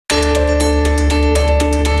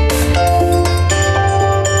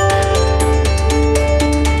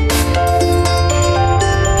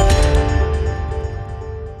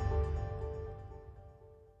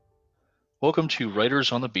welcome to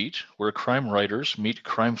Writers on the Beat, where crime writers meet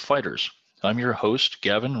crime fighters. I'm your host,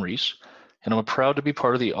 Gavin Reese, and I'm proud to be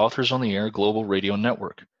part of the Authors on the Air Global Radio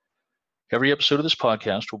Network. Every episode of this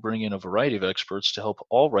podcast will bring in a variety of experts to help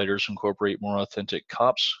all writers incorporate more authentic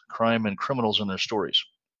cops, crime, and criminals in their stories.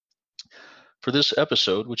 For this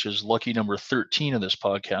episode, which is lucky number 13 of this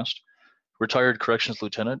podcast, retired corrections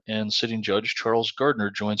lieutenant and sitting judge Charles Gardner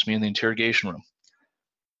joins me in the interrogation room.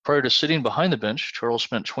 Prior to sitting behind the bench, Charles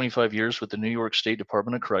spent 25 years with the New York State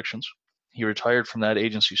Department of Corrections. He retired from that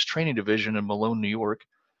agency's training division in Malone, New York,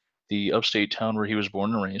 the upstate town where he was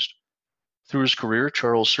born and raised. Through his career,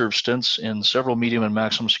 Charles served stints in several medium and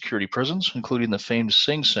maximum security prisons, including the famed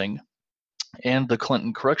Sing Sing and the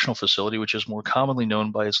Clinton Correctional Facility, which is more commonly known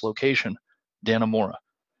by its location, Dannemora.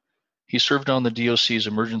 He served on the DOC's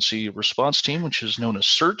emergency response team, which is known as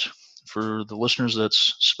CERT. For the listeners,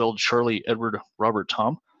 that's spelled Charlie Edward Robert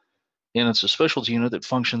Tom, and it's a specialty unit that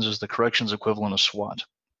functions as the corrections equivalent of SWAT.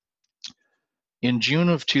 In June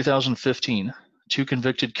of 2015, two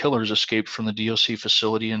convicted killers escaped from the DOC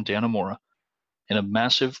facility in Dannemora, and a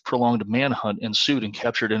massive, prolonged manhunt ensued and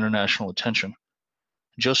captured international attention.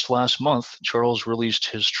 Just last month, Charles released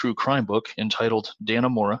his true crime book entitled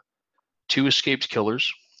Dannemora: Two Escaped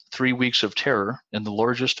Killers, 3 Weeks of Terror, and the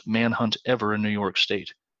Largest Manhunt Ever in New York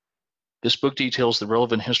State. This book details the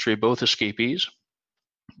relevant history of both escapees,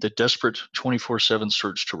 the desperate 24/7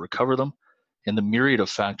 search to recover them, and the myriad of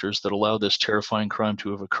factors that allow this terrifying crime to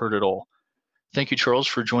have occurred at all. Thank you, Charles,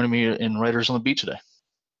 for joining me in Writers on the Beat today.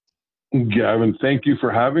 Gavin, thank you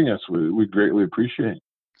for having us. We greatly appreciate it.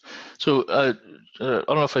 So I don't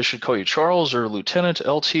know if I should call you Charles or Lieutenant,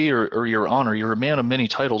 LT, or Your Honor. You're a man of many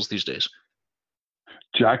titles these days.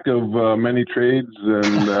 Jack of many trades,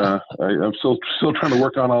 and I'm still trying to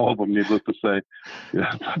work on all of them, needless to say.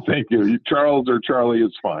 Yeah, thank you. Charles or Charlie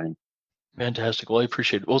is fine. Fantastic. Well, I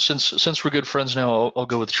appreciate it. Well, since we're good friends now, I'll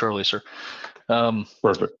go with Charlie, sir.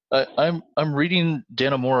 Perfect. I'm reading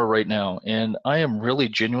Dannemora right now, and I am really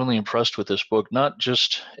genuinely impressed with this book, not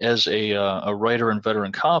just as a writer and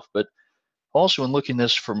veteran cop, but also in looking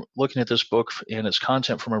at this book and its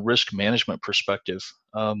content from a risk management perspective.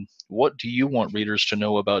 What do you want readers to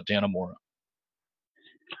know about Dannemora?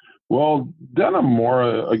 Well,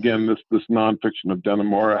 Dannemora, again, this nonfiction of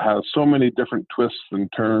Dannemora has so many different twists and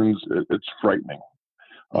turns. It's frightening.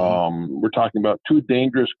 We're talking about two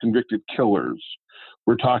dangerous convicted killers.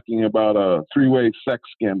 We're talking about a three-way sex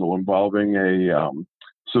scandal involving a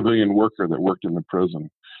civilian worker that worked in the prison.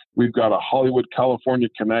 We've got a Hollywood, California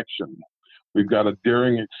connection. We've got a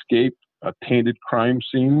daring escape, a tainted crime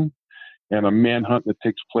scene, and a manhunt that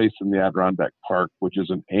takes place in the Adirondack Park, which is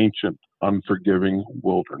an ancient, unforgiving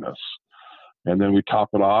wilderness. And then we top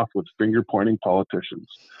it off with finger-pointing politicians.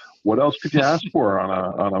 What else could you ask for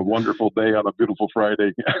on a wonderful day on a beautiful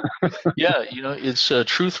Friday? Yeah, it's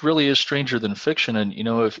truth really is stranger than fiction. And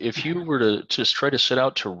if you were to just try to set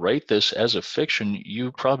out to write this as a fiction,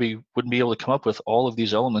 you probably wouldn't be able to come up with all of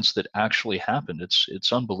these elements that actually happened.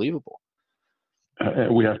 It's unbelievable.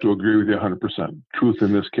 We have to agree with you 100%. Truth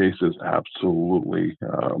in this case is absolutely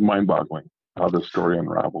mind-boggling how this story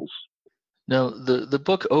unravels. Now, the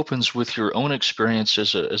book opens with your own experience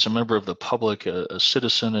as a member of the public, a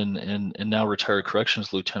citizen and now retired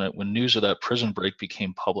corrections lieutenant when news of that prison break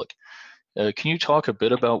became public. Can you talk a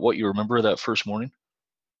bit about what you remember that first morning?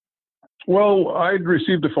 Well, I'd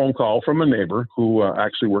received a phone call from a neighbor who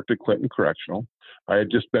actually worked at Clinton Correctional. I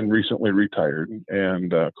had just been recently retired,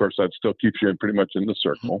 and of course that still keeps you pretty much in the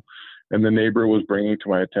circle. And the neighbor was bringing to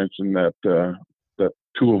my attention that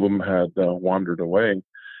two of them had wandered away,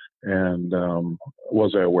 and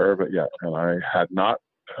was I aware of it yet? And I had not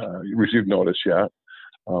received notice yet.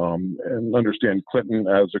 And understand Clinton,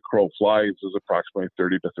 as a crow flies, is approximately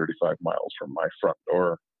 30 to 35 miles from my front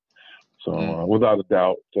door. So without a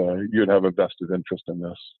doubt, you'd have a vested interest in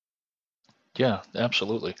this. Yeah,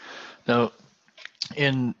 absolutely. Now,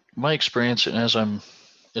 in my experience, and as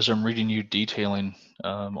I'm reading you detailing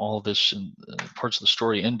all of this and parts of the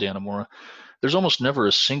story in Dannemora, there's almost never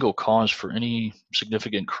a single cause for any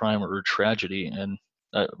significant crime or tragedy. And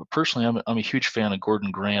personally, I'm a huge fan of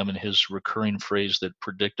Gordon Graham and his recurring phrase that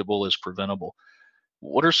predictable is preventable.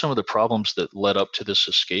 What are some of the problems that led up to this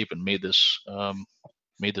escape and made this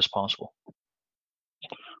possible?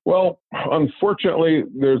 Well, unfortunately,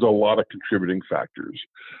 there's a lot of contributing factors.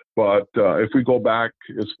 But if we go back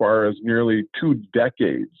as far as nearly 2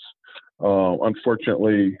 decades,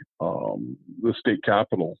 unfortunately, the state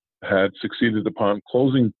capitol had succeeded upon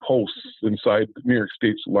closing posts inside New York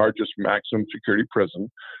State's largest maximum security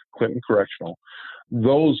prison, Clinton Correctional.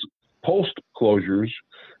 Those post closures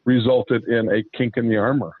resulted in a kink in the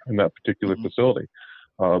armor in that particular facility.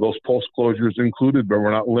 Those post closures included, but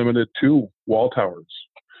were not limited to, wall towers.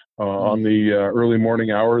 On the early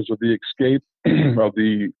morning hours of the escape of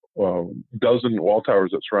the dozen wall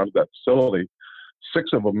towers that surrounded that facility, 6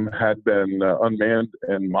 of them had been unmanned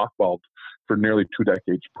and mothballed for nearly 2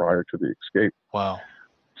 decades prior to the escape. Wow.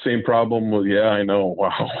 Same problem with, yeah, I know.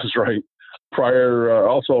 Wow, I was right. Prior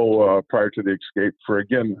to the escape, for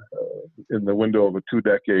again, in the window of a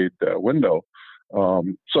 2-decade window,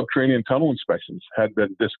 subterranean tunnel inspections had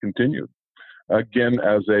been discontinued. Again,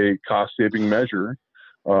 as a cost-saving measure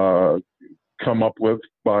come up with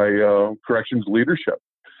by corrections leadership.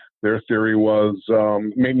 Their theory was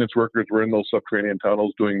maintenance workers were in those subterranean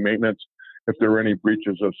tunnels doing maintenance. If there were any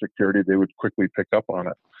breaches of security, they would quickly pick up on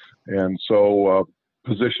it. And so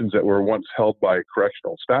positions that were once held by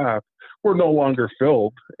correctional staff were no longer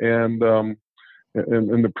filled. And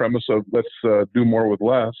in the premise of let's do more with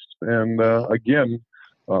less. And again,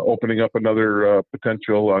 opening up another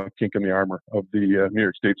potential kink in the armor of the New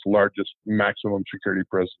York State's largest maximum security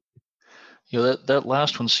prison. That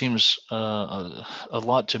last one seems a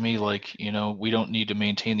lot to me like, we don't need to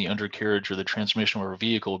maintain the undercarriage or the transmission of our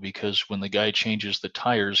vehicle because when the guy changes the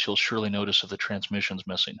tires, he'll surely notice if the transmission's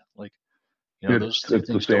missing. Like, those two it's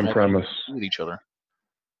things the same don't premise with each other.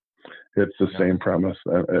 It's the same premise.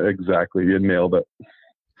 Exactly. You nailed it.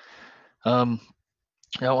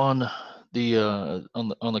 Now on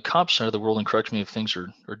the cop side of the world, and correct me if things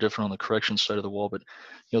are different on the corrections side of the wall, but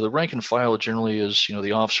the rank and file generally is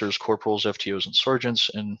the officers, corporals, FTOs, and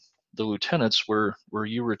sergeants, and the lieutenants, where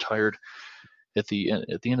you retired at the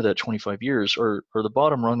end of that 25 years, are the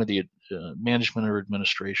bottom rung of the management or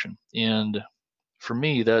administration. And for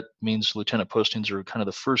me, that means lieutenant postings are kind of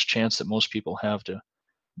the first chance that most people have to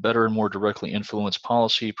better and more directly influence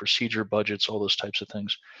policy, procedure, budgets, all those types of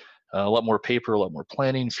things. A lot more paper, a lot more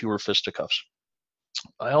planning, fewer fisticuffs.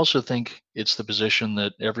 I also think it's the position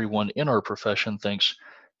that everyone in our profession thinks,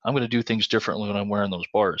 I'm going to do things differently when I'm wearing those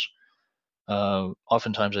bars.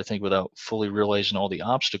 Oftentimes, I think without fully realizing all the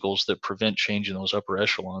obstacles that prevent change in those upper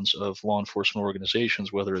echelons of law enforcement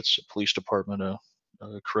organizations, whether it's a police department, a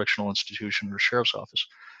correctional institution, or sheriff's office.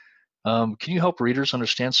 Can you help readers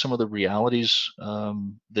understand some of the realities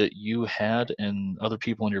that you had and other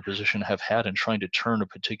people in your position have had in trying to turn a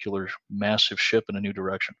particular massive ship in a new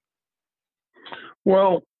direction?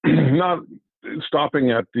 Well, not stopping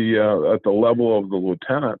at the level of the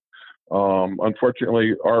lieutenant.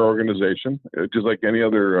 Unfortunately, our organization, just like any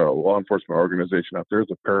other law enforcement organization out there, is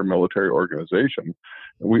a paramilitary organization.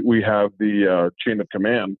 We have the chain of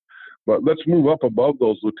command. But let's move up above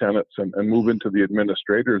those lieutenants and move into the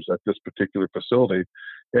administrators at this particular facility.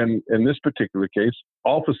 And in this particular case,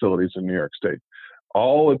 all facilities in New York State,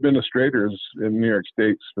 all administrators in New York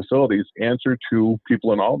State's facilities answer to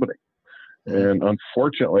people in Albany. And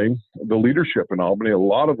unfortunately, the leadership in Albany, a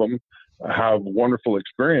lot of them have wonderful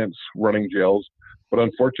experience running jails, but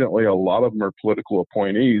unfortunately, a lot of them are political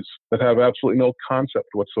appointees that have absolutely no concept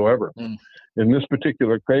whatsoever. In this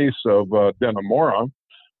particular case of Dannemora,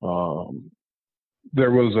 there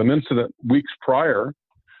was an incident weeks prior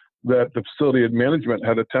that the facility management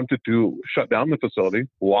had attempted to shut down the facility,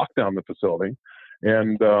 lock down the facility,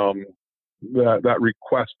 and that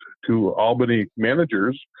request to Albany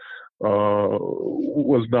managers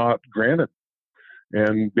was not granted.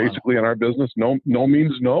 And basically, in our business, no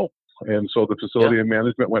means no. And so the facility and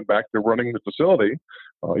management went back to running the facility,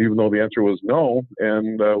 even though the answer was no.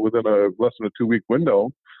 And within less than a 2-week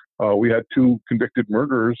window, we had 2 convicted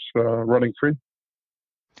murderers running free.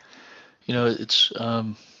 It's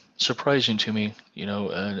surprising to me,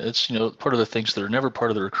 and it's, part of the things that are never part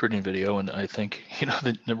of the recruiting video. And I think,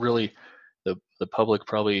 that really the public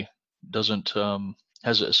probably doesn't,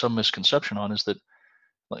 has some misconception on is that,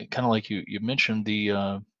 kind of like you mentioned,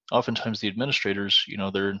 oftentimes the administrators,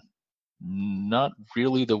 they're not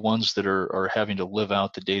really the ones that are having to live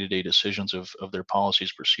out the day-to-day decisions of their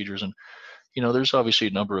policies, procedures. And there's obviously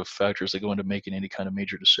a number of factors that go into making any kind of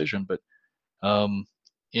major decision, but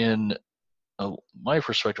in my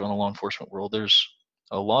perspective on the law enforcement world, there's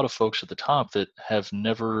a lot of folks at the top that have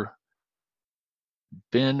never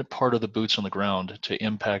been part of the boots on the ground to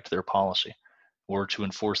impact their policy or to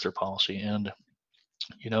enforce their policy. And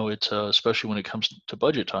it's especially when it comes to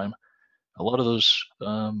budget time, a lot of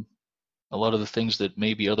the things that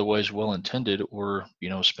may be otherwise well intended, or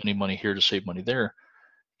spending money here to save money there,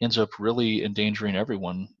 ends up really endangering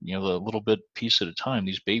everyone, a little bit piece at a time,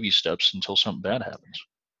 these baby steps until something bad happens.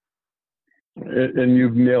 And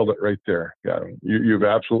you've nailed it right there, Gavin. You've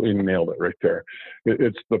absolutely nailed it right there.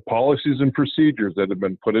 It's the policies and procedures that have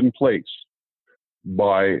been put in place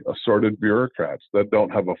by assorted bureaucrats that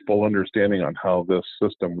don't have a full understanding on how this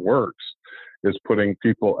system works is putting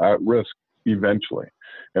people at risk eventually.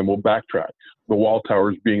 And we'll backtrack. The wall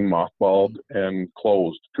towers being mothballed and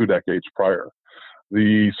closed 2 decades prior.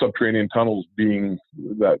 The subterranean tunnels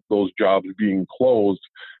those jobs being closed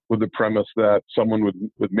with the premise that someone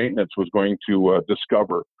with maintenance was going to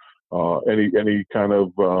discover any kind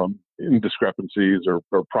of indiscrepancies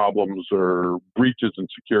or problems or breaches in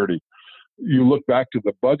security. You look back to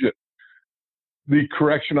the budget, the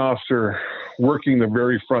correction officer working the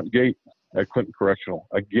very front gate at Clinton Correctional,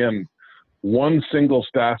 again, one single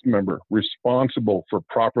staff member responsible for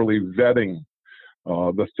properly vetting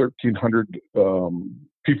the 1,300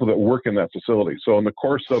 people that work in that facility. So in the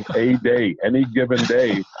course of a day, any given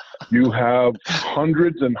day, you have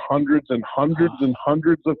hundreds and hundreds and hundreds and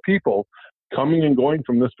hundreds of people coming and going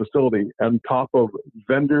from this facility, on top of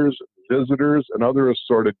vendors, visitors, and other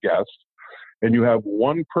assorted guests. And you have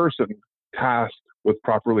one person tasked with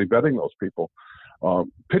properly vetting those people.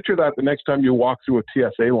 Picture that the next time you walk through a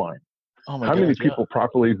TSA line. Oh my How God, many people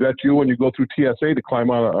properly vet you when you go through TSA to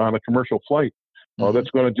climb on a commercial flight?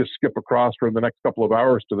 That's going to just skip across for the next couple of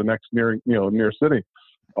hours to the next near city.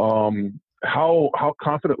 How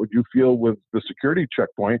confident would you feel with the security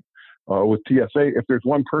checkpoint with TSA if there's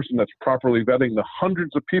one person that's properly vetting the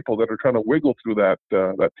hundreds of people that are trying to wiggle through that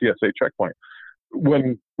TSA checkpoint?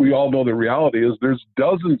 When we all know the reality is there's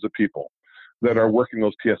dozens of people that are working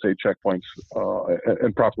those TSA checkpoints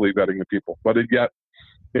and properly vetting the people. But yet,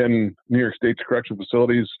 in New York State's correctional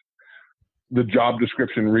facilities, the job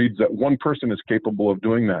description reads that one person is capable of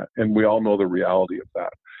doing that. And we all know the reality of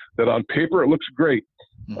that. That on paper, it looks great.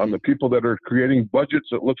 On the people that are creating budgets,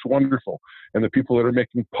 it looks wonderful. And the people that are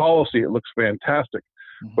making policy, it looks fantastic.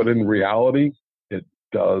 But in reality, it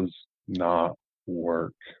does not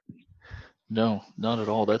work. No, not at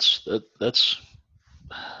all. That's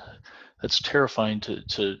terrifying to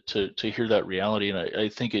hear that reality. And I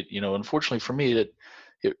think it, unfortunately for me,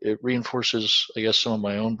 it reinforces, I guess, some of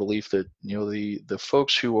my own belief that, the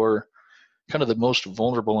folks who are kind of the most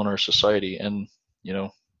vulnerable in our society, and,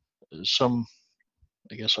 some,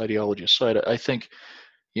 I guess, ideology aside, I think,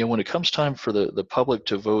 when it comes time for the public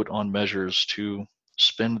to vote on measures to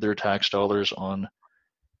spend their tax dollars on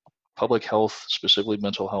public health, specifically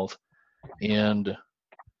mental health, and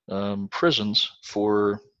prisons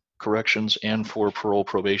for corrections and for parole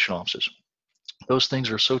probation offices, those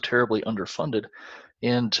things are so terribly underfunded.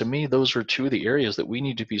 And to me, those are two of the areas that we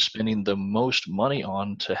need to be spending the most money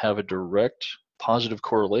on to have a direct positive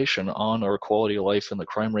correlation on our quality of life and the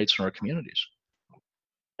crime rates in our communities.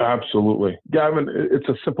 Absolutely. Gavin, it's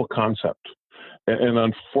a simple concept. And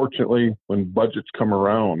unfortunately, when budgets come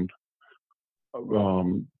around,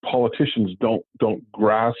 politicians don't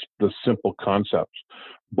grasp the simple concepts.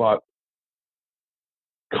 But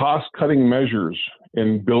cost-cutting measures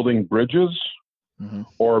in building bridges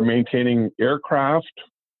or maintaining aircraft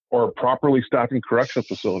or properly staffing correctional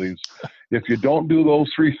facilities, if you don't do those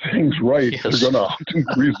three things right, they're going to often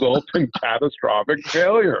result in catastrophic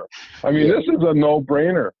failure. I mean, this is a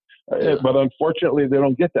no-brainer. But unfortunately, they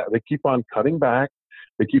don't get that. They keep on cutting back.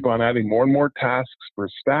 They keep on adding more and more tasks for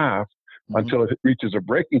staff until it reaches a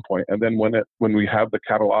breaking point. And then when we have the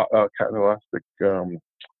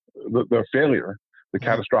failure, the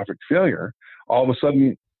catastrophic failure, all of a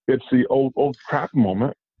sudden it's the old crap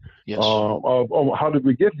moment of how did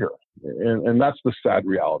we get here? And that's the sad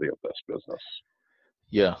reality of this business.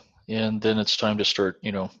 Yeah. And then it's time to start,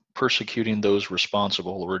 persecuting those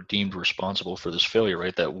responsible or deemed responsible for this failure,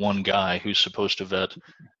 right? That one guy who's supposed to vet,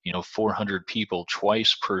 400 people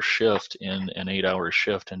twice per shift in an 8-hour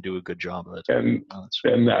shift and do a good job of it.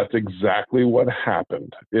 And that's exactly what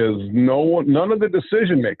happened. Is none of the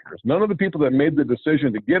decision makers, none of the people that made the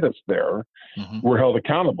decision to get us there were held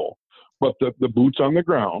accountable. But the boots on the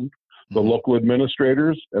ground, the local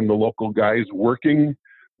administrators and the local guys working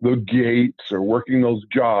the gates or working those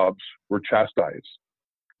jobs were chastised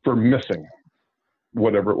for missing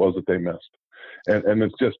whatever it was that they missed. And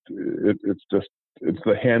it's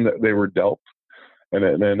the hand that they were dealt. And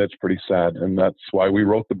it's pretty sad. And that's why we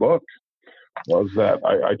wrote the book, was that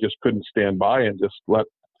I just couldn't stand by and just let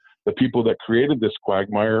the people that created this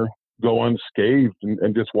quagmire go unscathed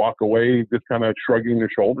and just walk away, just kind of shrugging their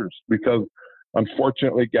shoulders. Because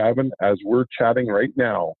unfortunately, Gavin, as we're chatting right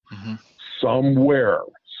now, somewhere,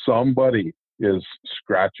 somebody is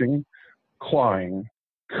scratching, clawing,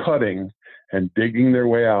 cutting, and digging their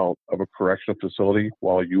way out of a correctional facility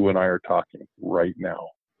while you and I are talking right now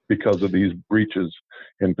because of these breaches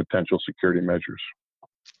in potential security measures.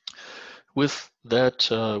 With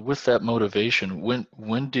that motivation,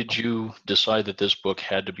 when did you decide that this book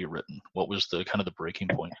had to be written? What was the kind of the breaking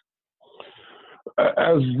point?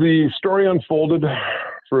 As the story unfolded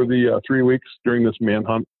for the 3 weeks during this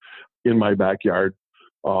manhunt in my backyard,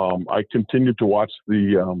 I continued to watch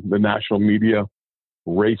the national media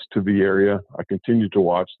race to the area. I continued to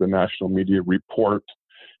watch the national media report,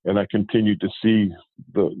 and I continued to see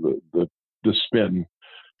the spin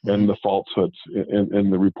and the falsehoods in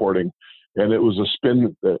the reporting. And it was a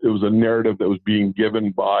spin, it was a narrative that was being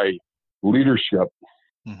given by leadership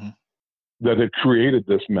that had created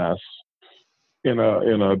this mess in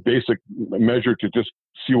a basic measure to just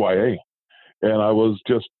CYA. And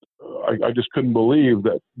I just couldn't believe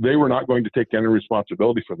that they were not going to take any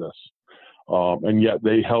responsibility for this. And yet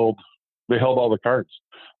they held all the cards.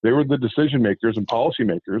 They were the decision makers and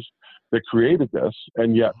policymakers that created this,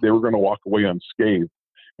 and yet they were going to walk away unscathed.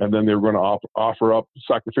 And then they were going to offer up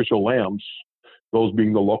sacrificial lambs, those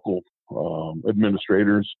being the local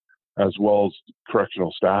administrators as well as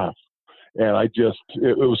correctional staff. And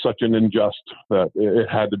it was such an injustice that it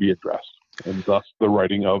had to be addressed, and thus the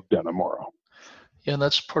writing of Dannemora. Yeah, and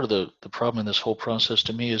that's part of the problem in this whole process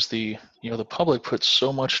to me is the public puts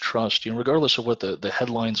so much trust, regardless of what the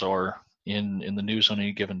headlines are in the news on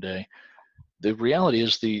any given day. The reality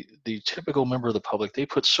is the typical member of the public, they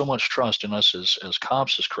put so much trust in us as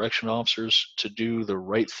cops, as correction officers, to do the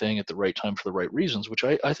right thing at the right time for the right reasons, which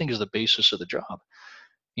I think is the basis of the job.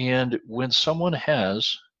 And when someone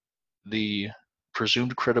has the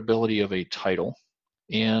presumed credibility of a title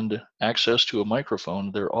and access to a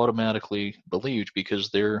microphone, they're automatically believed because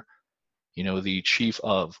they're, the chief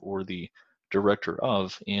of or the director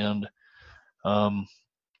of. And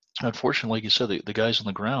unfortunately, like you said, the guys on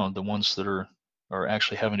the ground, the ones that are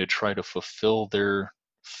actually having to try to fulfill their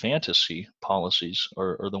fantasy policies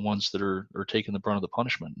are the ones that are taking the brunt of the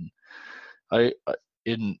punishment. And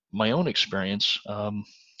in my own experience,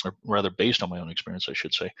 or rather based on my own experience, I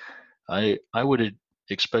should say, I would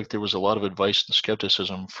expect there was a lot of advice and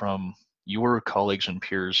skepticism from your colleagues and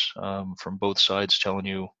peers from both sides telling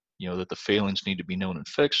you, that the failings need to be known and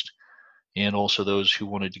fixed, and also those who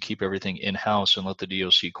wanted to keep everything in-house and let the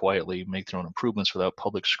DOC quietly make their own improvements without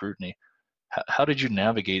public scrutiny. How did you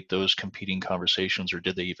navigate those competing conversations, or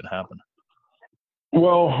did they even happen?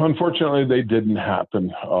 Well, unfortunately, they didn't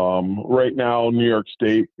happen. Right now, New York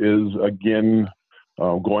State is again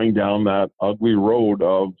going down that ugly road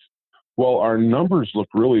of, well, our numbers look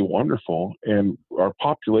really wonderful, and our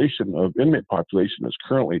inmate population is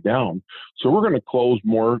currently down. So we're going to close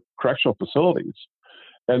more correctional facilities.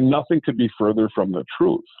 And nothing could be further from the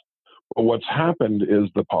truth. But what's happened is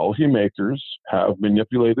the policymakers have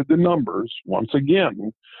manipulated the numbers once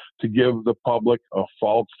again to give the public a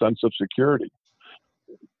false sense of security.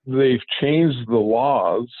 They've changed the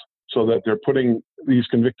laws so that they're putting these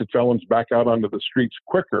convicted felons back out onto the streets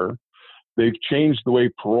quicker. They've changed the way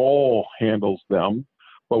parole handles them.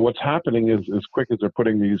 But what's happening is, as quick as they're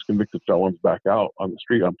putting these convicted felons back out on the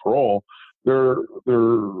street on parole, they're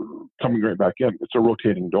coming right back in. It's a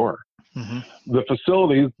rotating door. The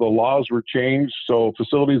facilities, the laws were changed. So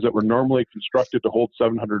facilities that were normally constructed to hold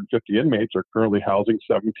 750 inmates are currently housing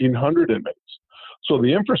 1,700 inmates. So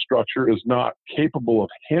the infrastructure is not capable of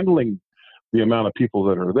handling the amount of people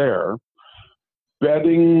that are there.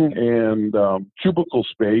 Bedding and cubicle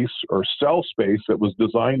space or cell space that was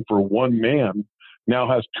designed for one man now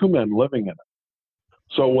has two men living in it.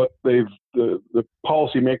 So what the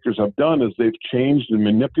policymakers have done is they've changed and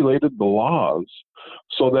manipulated the laws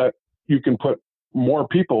so that you can put more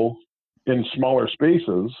people in smaller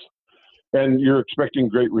spaces, and you're expecting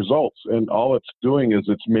great results. And all it's doing is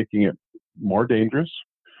it's making it more dangerous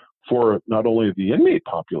for not only the inmate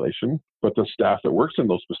population, but the staff that works in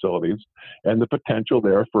those facilities, and the potential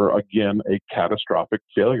there for, again, a catastrophic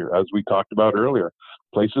failure, as we talked about earlier.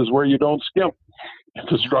 Places where you don't skimp: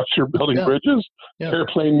 infrastructure, building bridges,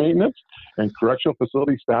 airplane maintenance, and correctional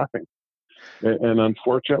facility staffing. And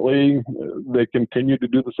unfortunately, they continue to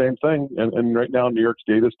do the same thing. And right now, New York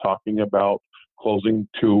State is talking about closing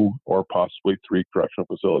 2 or possibly 3 correctional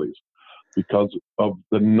facilities because of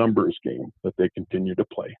the numbers game that they continue to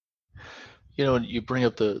play. You bring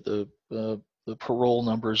up the parole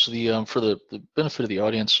numbers. For the benefit of the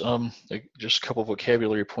audience, just a couple of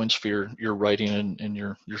vocabulary points for your writing and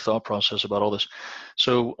your thought process about all this.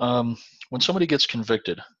 So when somebody gets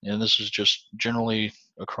convicted, and this is just generally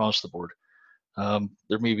across the board,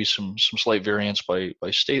 there may be some slight variance by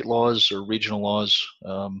state laws or regional laws,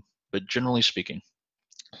 but generally speaking,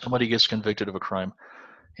 somebody gets convicted of a crime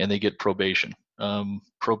and they get probation.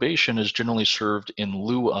 probation is generally served in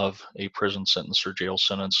lieu of a prison sentence or jail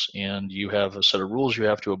sentence, and you have a set of rules you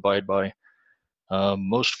have to abide by.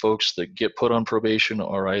 Most folks that get put on probation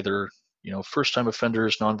are either, first-time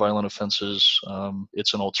offenders, nonviolent offenses.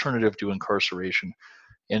 It's an alternative to incarceration.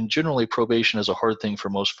 And generally, probation is a hard thing for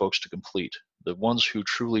most folks to complete. The ones who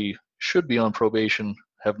truly should be on probation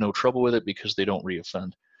have no trouble with it because they don't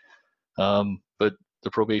reoffend. But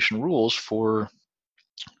the probation rules for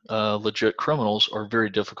legit criminals are very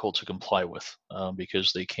difficult to comply with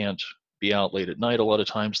because they can't be out late at night. A lot of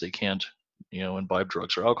times they can't, imbibe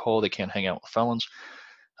drugs or alcohol. They can't hang out with felons.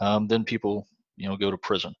 Then people, go to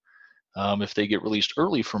prison. If they get released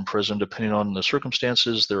early from prison, depending on the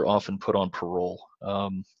circumstances, they're often put on parole.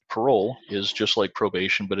 Parole is just like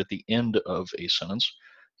probation, but at the end of a sentence,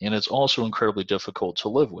 and it's also incredibly difficult to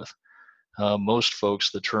live with. Most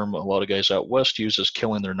folks, the term a lot of guys out west use is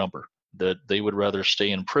killing their number, that they would rather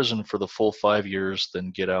stay in prison for the full 5 years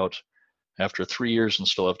than get out after 3 years and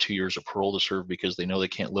still have 2 years of parole to serve because they know they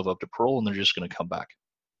can't live up to parole and they're just going to come back.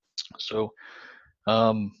 So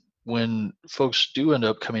when folks do end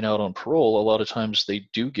up coming out on parole, a lot of times they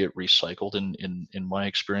do get recycled in my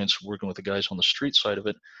experience working with the guys on the street side of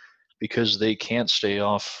it, because they can't stay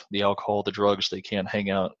off the alcohol, the drugs, they can't hang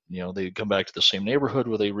out, they come back to the same neighborhood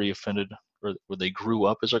where they reoffended or where they grew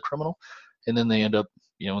up as a criminal, and then they end up,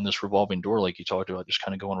 in this revolving door like you talked about, just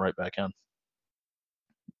kind of going right back in.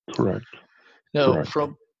 Correct. Now,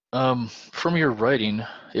 from your writing,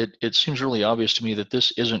 it seems really obvious to me that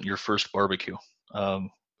this isn't your first barbecue.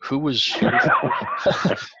 Who was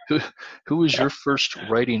who was your first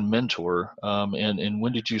writing mentor, and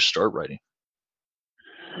when did you start writing?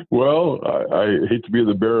 Well, I hate to be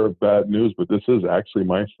the bearer of bad news, but this is actually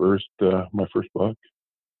my first book.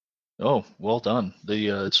 Oh, well done.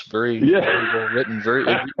 It's very, very well written.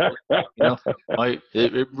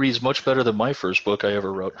 It reads much better than my first book I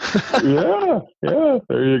ever wrote. yeah,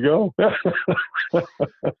 there you go.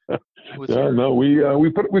 We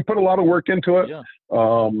put a lot of work into it. Yeah.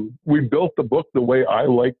 We built the book the way I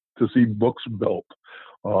like to see books built.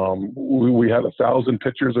 We had 1,000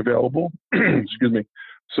 pictures available. Excuse me.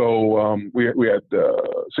 So we had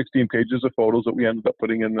 16 pages of photos that we ended up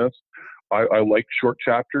putting in this. I like short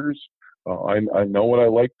chapters. I know what I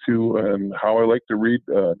like to and how I like to read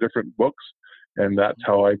different books, and that's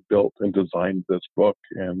how I built and designed this book.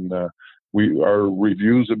 And our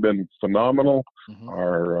reviews have been phenomenal.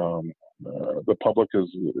 Mm-hmm. The public has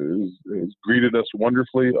greeted us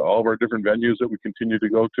wonderfully. All of our different venues that we continue to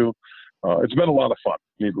go to. It's been a lot of fun,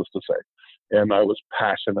 needless to say. And I was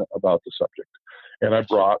passionate about the subject. And I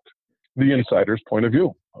brought the insider's point of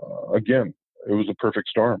view. Again, it was a perfect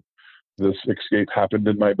storm. This escape happened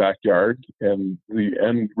in my backyard, and the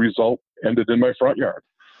end result ended in my front yard.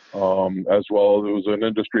 As well, it was an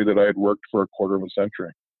industry that I had worked for a quarter of a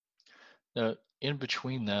century. In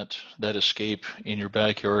between that escape in your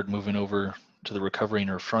backyard, moving over to the recovery in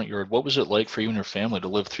your front yard, what was it like for you and your family to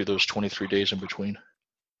live through those 23 days in between?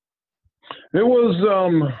 It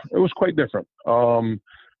was quite different.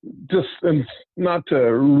 Just, and not to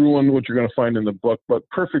ruin what you're going to find in the book, but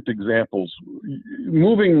perfect examples.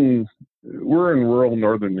 We're in rural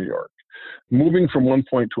northern New York. Moving from one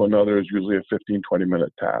point to another is usually a 15,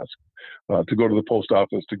 20-minute task. To go to the post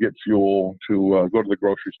office, to get fuel, to go to the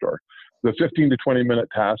grocery store. The 15 to 20-minute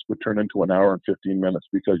task would turn into an hour and 15 minutes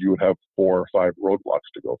because you would have 4 or 5 roadblocks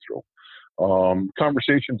to go through.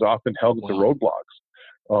 Conversations often held at the roadblocks.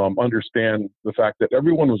 Understand the fact that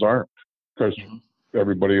everyone was armed because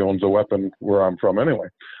everybody owns a weapon where I'm from anyway.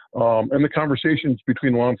 And the conversations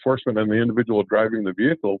between law enforcement and the individual driving the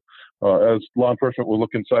vehicle, as law enforcement will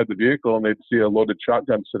look inside the vehicle and they'd see a loaded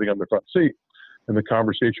shotgun sitting on the front seat. And the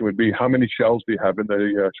conversation would be, how many shells do you have in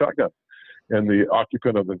the shotgun? And the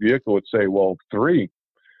occupant of the vehicle would say, well, 3.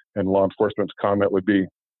 And law enforcement's comment would be,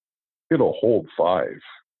 it'll hold 5.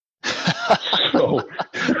 So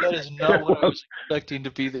that is not what I was expecting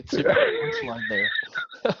to be the punchline there.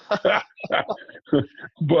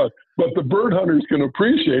 but the bird hunters can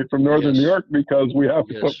appreciate from northern New York, because we have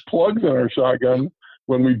to put plugs in our shotgun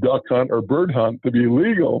when we duck hunt or bird hunt to be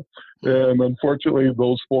legal. And unfortunately,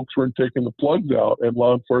 those folks weren't taking the plugs out, and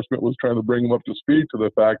law enforcement was trying to bring them up to speed to the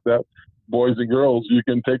fact that, boys and girls, you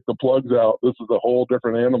can take the plugs out. This is a whole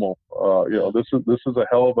different animal. This is a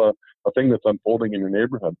hell of a thing that's unfolding in your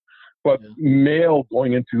neighborhood. But mail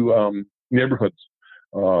going into neighborhoods,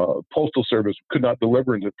 Postal Service could not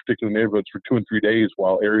deliver into particular neighborhoods for 2 and 3 days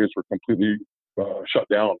while areas were completely shut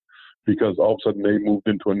down, because all of a sudden they moved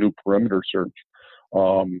into a new perimeter search.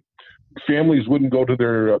 Families wouldn't go to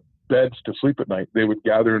their beds to sleep at night. They would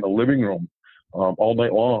gather in a living room all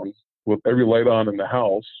night long with every light on in the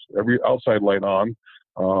house, every outside light on,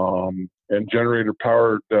 and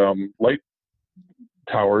generator-powered light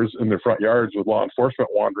towers in their front yards with law enforcement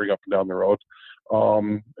wandering up and down the road.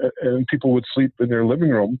 And people would sleep in their living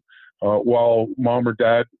room while mom or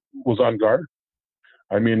dad was on guard.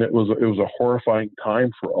 I mean, it was a horrifying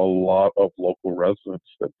time for a lot of local residents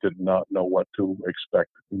that did not know what to expect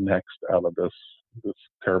next out of this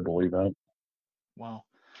terrible event. Wow.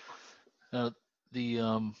 With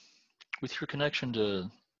your connection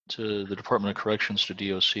to the Department of Corrections, to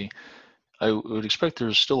DOC, I would expect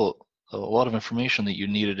there's still a lot of information that you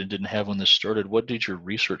needed and didn't have when this started. What did your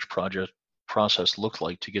research process look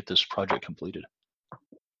like to get this project completed?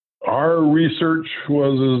 Our research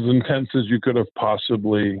was as intense as you could have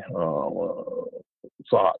possibly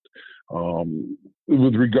thought.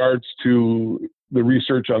 With regards to the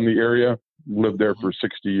research on the area, lived there for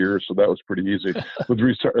 60 years, so that was pretty easy. With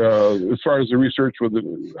as far as the research with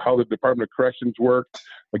how the Department of Corrections worked,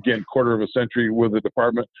 again, quarter of a century with the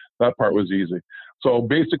department, that part was easy. So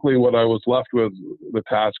basically what I was left with the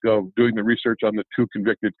task of doing the research on the 2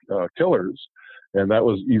 convicted killers, and that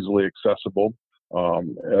was easily accessible.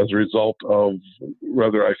 As a result of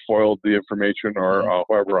whether I foiled the information or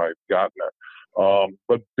however I've gotten it.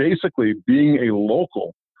 But basically, being a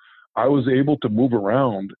local, I was able to move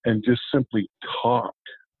around and just simply talk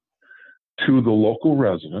to the local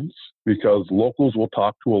residents, because locals will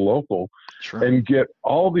talk to a local, sure, and get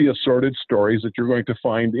all the assorted stories that you're going to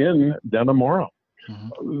find in Dannemora.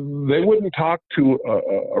 They wouldn't talk to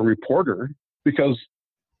a reporter because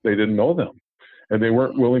they didn't know them. And they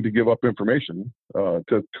weren't willing to give up information to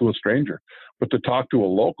a stranger. But to talk to a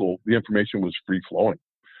local, the information was free flowing.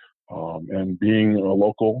 And being a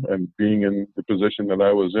local and being in the position that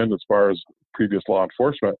I was in as far as previous law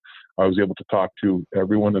enforcement, I was able to talk to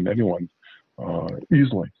everyone and anyone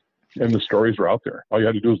easily. And the stories were out there. All you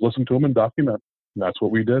had to do was listen to them and document. And that's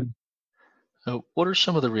what we did. What are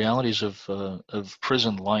some of the realities of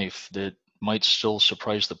prison life that might still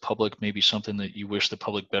surprise the public, maybe something that you wish the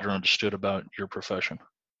public better understood about your profession?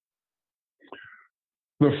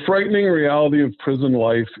 The frightening reality of prison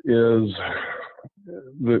life is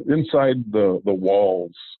inside the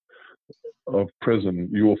walls of prison,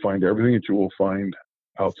 you will find everything that you will find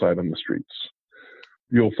outside on the streets.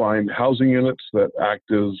 You'll find housing units that act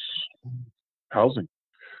as housing.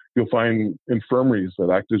 You'll find infirmaries that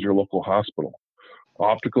act as your local hospital.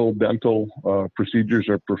 Optical, dental procedures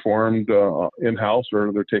are performed in-house,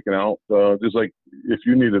 or they're taken out. Just like if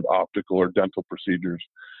you needed optical or dental procedures.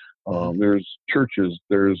 There's churches,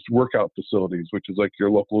 there's workout facilities, which is like your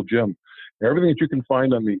local gym. Everything that you can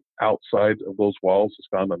find on the outside of those walls is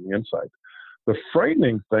found on the inside. The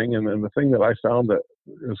frightening thing, and the thing that I found that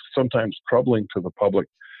is sometimes troubling to the public,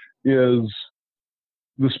 is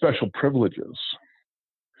the special privileges.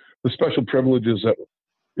 The special privileges that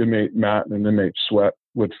inmate Matt and inmate Sweat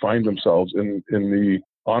would find themselves in the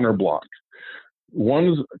honor block. One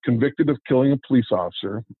is convicted of killing a police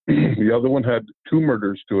officer. The other one had 2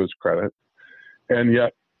 murders to his credit, and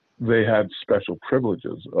yet they had special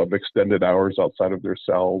privileges of extended hours outside of their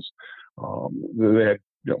cells. They had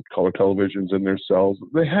color televisions in their cells.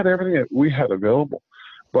 They had everything that we had available.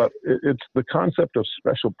 But it's the concept of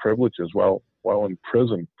special privileges while in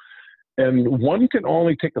prison. And one can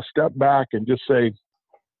only take a step back and just say,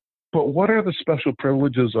 but what are the special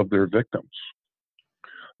privileges of their victims?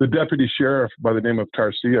 The deputy sheriff by the name of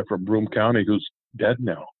Tarsia from Broome County, who's dead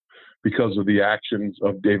now because of the actions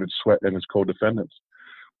of David Sweat and his co-defendants.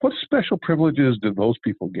 What special privileges did those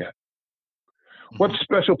people get? What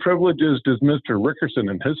special privileges does Mr. Rickerson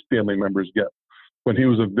and his family members get when he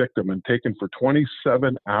was a victim and taken for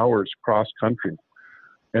 27 hours cross-country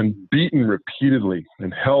and beaten repeatedly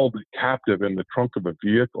and held captive in the trunk of a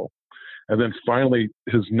vehicle? And then finally,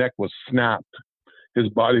 his neck was snapped. His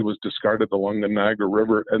body was discarded along the Niagara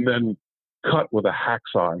River and then cut with a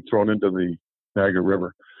hacksaw and thrown into the Niagara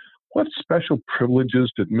River. What special privileges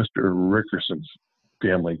did Mr. Rickerson's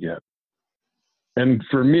family get? And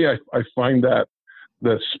for me, I find that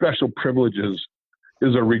the special privileges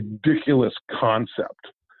is a ridiculous concept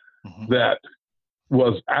that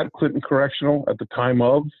was at Clinton Correctional at the time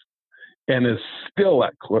of, and is still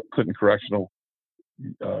at Clinton Correctional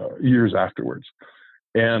years afterwards.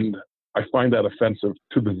 And I find that offensive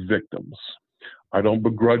to the victims. I don't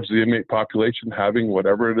begrudge the inmate population having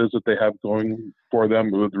whatever it is that they have going for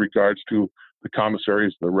them with regards to the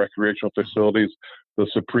commissaries, the recreational facilities, the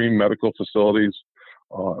supreme medical facilities.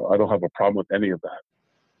 I don't have a problem with any of that,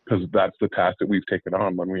 because that's the task that we've taken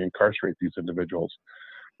on when we incarcerate these individuals.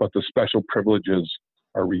 But the special privileges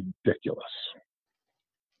are ridiculous.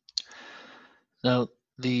 Now,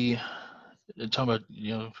 the talking about,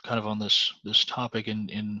 kind of on this topic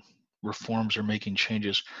in reforms or making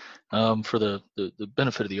changes, for the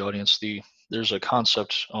benefit of the audience, there's a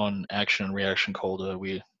concept on action and reaction called,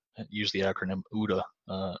 we use the acronym OODA,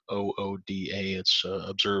 OODA. It's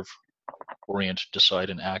observe, orient, decide,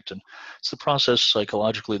 and act. And it's the process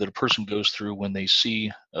psychologically that a person goes through when they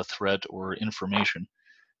see a threat or information.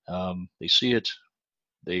 They see it,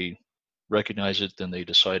 they recognize it, then they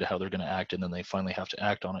decide how they're going to act, and then they finally have to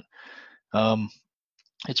act on it.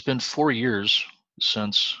 It's been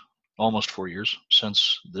almost 4 years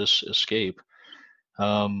since this escape.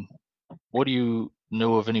 What do you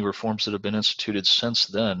know of any reforms that have been instituted since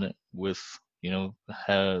then, with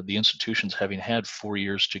the institutions having had 4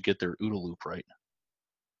 years to get their OODA loop right?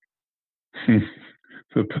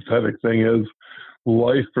 The pathetic thing is,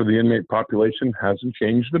 life for the inmate population hasn't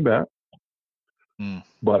changed a bit.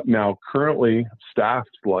 But now currently, staff's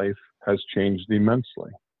life has changed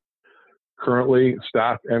immensely. Currently,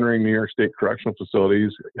 staff entering New York State correctional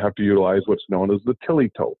facilities have to utilize what's known as the Tilly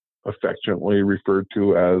tote, affectionately referred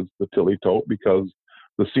to as the Tilly tote because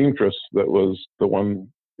the seamstress that was the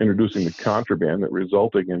one introducing the contraband that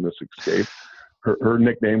resulted in this escape, her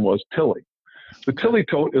nickname was Tilly. The Tilly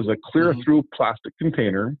tote is a clear through plastic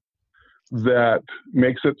container that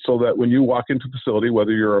makes it so that when you walk into the facility,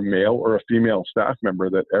 whether you're a male or a female staff member,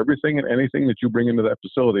 that everything and anything that you bring into that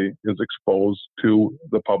facility is exposed to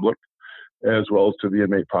the public as well as to the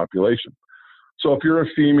inmate population. So if you're a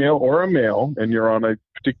female or a male and you're on a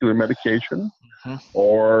particular medication,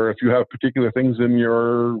 or if you have particular things in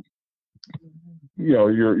your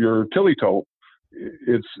Tilly tote,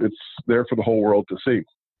 it's there for the whole world to see.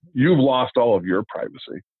 You've lost all of your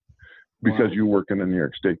privacy because you work in a New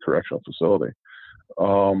York State correctional facility.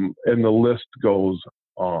 And the list goes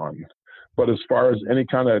on. But as far as any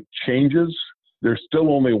kind of changes, there's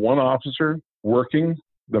still only one officer working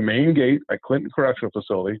the main gate at Clinton Correctional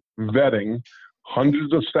Facility, vetting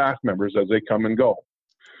hundreds of staff members as they come and go.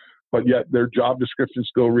 But yet their job description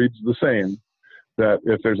still reads the same, that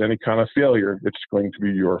if there's any kind of failure, it's going to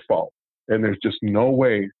be your fault. And there's just no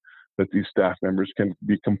way that these staff members can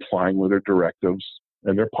be complying with their directives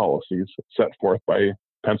and their policies set forth by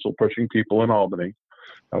pencil-pushing people in Albany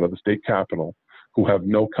out of the state capitol who have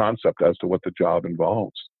no concept as to what the job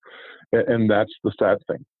involves. And that's the sad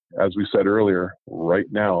thing. As we said earlier, right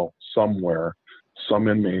now, somewhere, some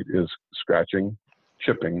inmate is scratching,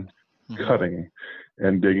 chipping, cutting,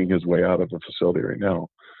 and digging his way out of the facility right now.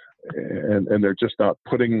 And they're just not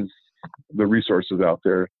putting the resources out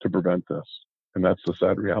there to prevent this. And that's the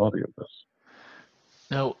sad reality of this.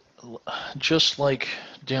 Now, just like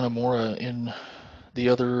Dannemora, in the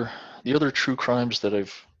other true crimes that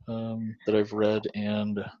I've read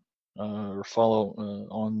and or follow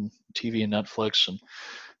on TV and Netflix, and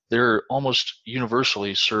they're almost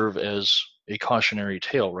universally serve as a cautionary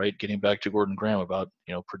tale, right? Getting back to Gordon Graham about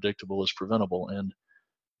predictable is preventable, and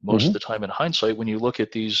most of the time, in hindsight, when you look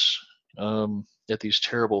at these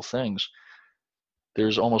terrible things,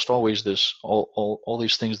 there's almost always all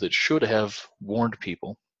these things that should have warned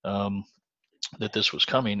people that this was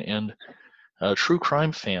coming. And true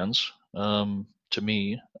crime fans, to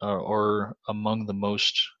me, are among the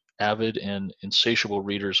most avid and insatiable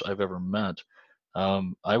readers I've ever met.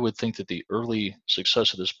 I would think that the early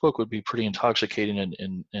success of this book would be pretty intoxicating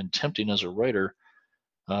and tempting as a writer.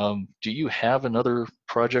 Do you have another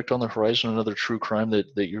project on the horizon, another true crime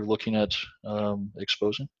that you're looking at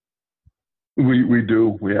exposing? We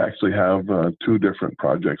do. We actually have 2 different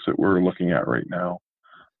projects that we're looking at right now.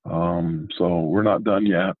 So we're not done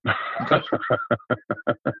yet. Okay.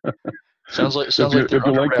 Sounds like they're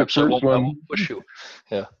under wraps. I won't push you.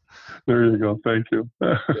 Yeah. There you go. Thank you.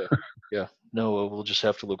 Yeah. No, we'll just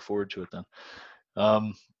have to look forward to it then.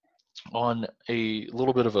 On a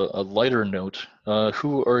little bit of a lighter note,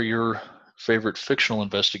 who are your favorite fictional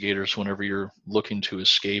investigators whenever you're looking to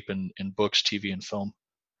escape in books, TV, and film?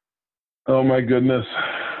 Oh my goodness.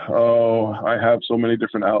 Oh, I have so many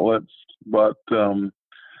different outlets, but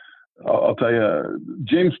I'll tell you,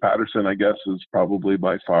 James Patterson, I guess, is probably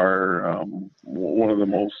by far one of the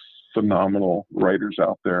most phenomenal writers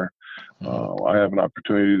out there. I have an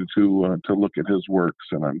opportunity to look at his works,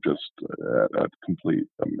 and I'm just at complete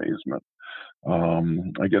amazement.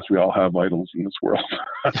 I guess we all have idols in this world.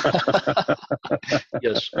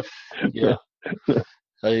 Yes. Yeah.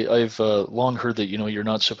 I've long heard that you're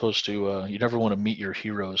not supposed to you never want to meet your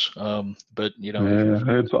heroes, but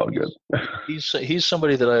it's all good. He's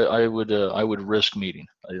somebody that I would risk meeting.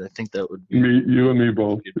 I think that would be you and me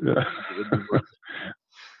both. Yeah.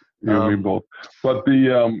 You and me both. But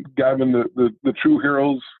the Gavin, the true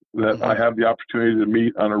heroes that I have the opportunity to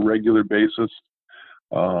meet on a regular basis,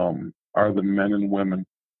 are the men and women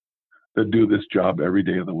that do this job every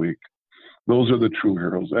day of the week. Those are the true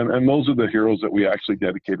heroes, and those are the heroes that we actually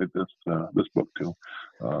dedicated this book to.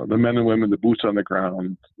 The men and women, the boots on the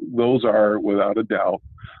ground. Those are, without a doubt,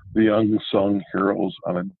 the unsung heroes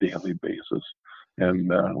on a daily basis.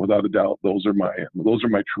 And without a doubt, those are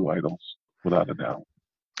my true idols, without a doubt.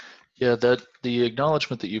 Yeah, that the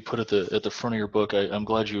acknowledgement that you put at the front of your book, I'm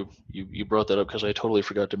glad you brought that up, because I totally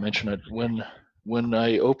forgot to mention it. When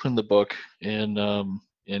I opened the book and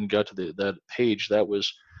got to that page, that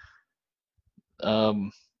was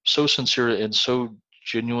so sincere and so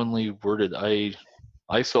genuinely worded. I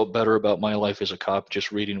felt better about my life as a cop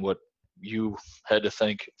just reading what you had to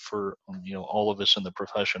thank for, all of us in the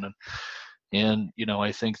profession. And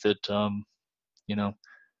I think that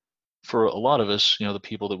for a lot of us, the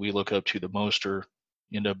people that we look up to the most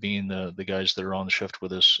end up being the guys that are on the shift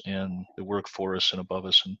with us and that work for us and above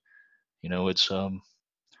us. And it's a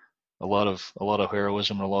lot of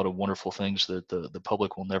heroism and a lot of wonderful things that the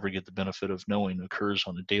public will never get the benefit of knowing occurs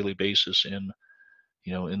on a daily basis in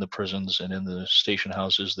the prisons and in the station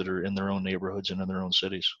houses that are in their own neighborhoods and in their own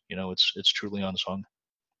cities. It's truly unsung.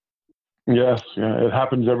 Yes, yeah, it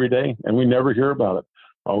happens every day, and we never hear about it.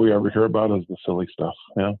 All we ever hear about is the silly stuff.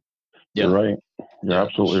 Yeah, you're right. You're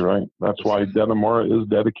absolutely right. That's why Dannemora is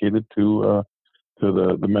dedicated to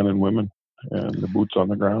the men and women and the boots on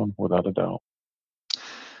the ground, without a doubt.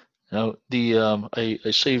 Now, I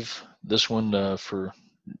save this one for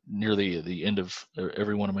near the end of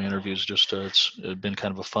every one of my interviews. Just it's been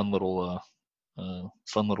kind of a fun little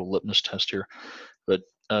litmus test here. But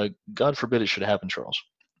God forbid it should happen, Charles.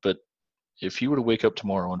 But if you were to wake up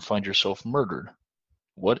tomorrow and find yourself murdered,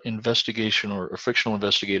 what investigation or fictional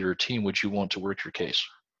investigator or team would you want to work your case?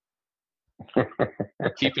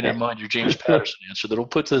 Keeping in mind your James Patterson answer, that'll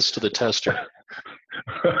put this to the test here.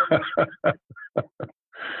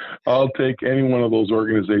 I'll take any one of those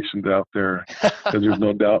organizations out there, because there's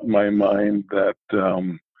no doubt in my mind that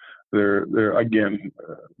they're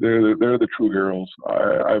the true heroes.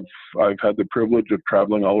 I've had the privilege of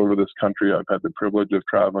traveling all over this country. I've had the privilege of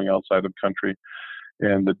traveling outside of country,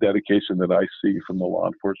 and the dedication that I see from the law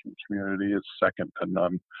enforcement community is second to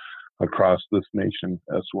none across this nation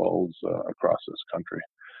as well as across this country.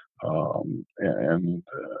 And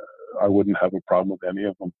I wouldn't have a problem with any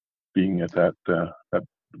of them being at that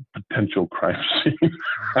potential crime scene.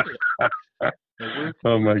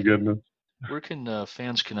 Oh my goodness. Where can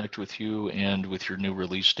fans connect with you and with your new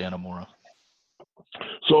release, Dannemora?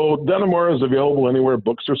 So Dannemora is available anywhere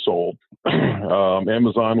books are sold.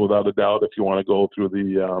 Amazon, without a doubt, if you want to go through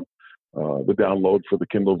the download for the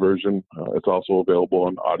Kindle version. It's also available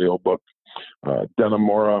on audiobook.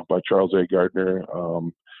 Dannemora by Charles A. Gardner.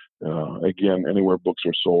 Again, anywhere books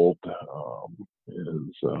are sold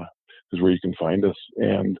is where you can find us.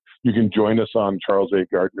 And you can join us on Charles A.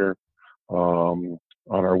 Gardner on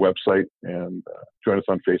our website, and join us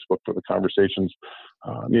on Facebook for the conversations.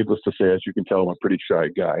 Needless to say, as you can tell, I'm a pretty shy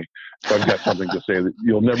guy. So I've got something to say that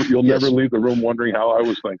you'll never leave the room wondering how I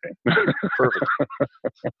was thinking. Perfect.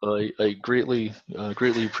 I greatly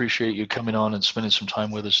appreciate you coming on and spending some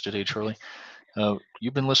time with us today, Charlie.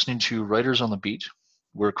 You've been listening to Writers on the Beat,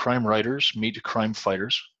 where crime writers meet crime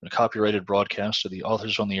fighters, a copyrighted broadcast of the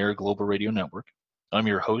Authors on the Air Global Radio Network. I'm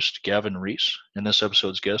your host, Gavin Reese, and this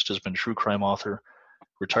episode's guest has been true crime author,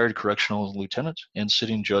 retired correctional lieutenant, and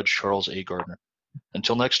sitting judge Charles A. Gardner.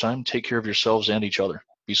 Until next time, take care of yourselves and each other.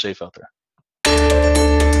 Be safe out there.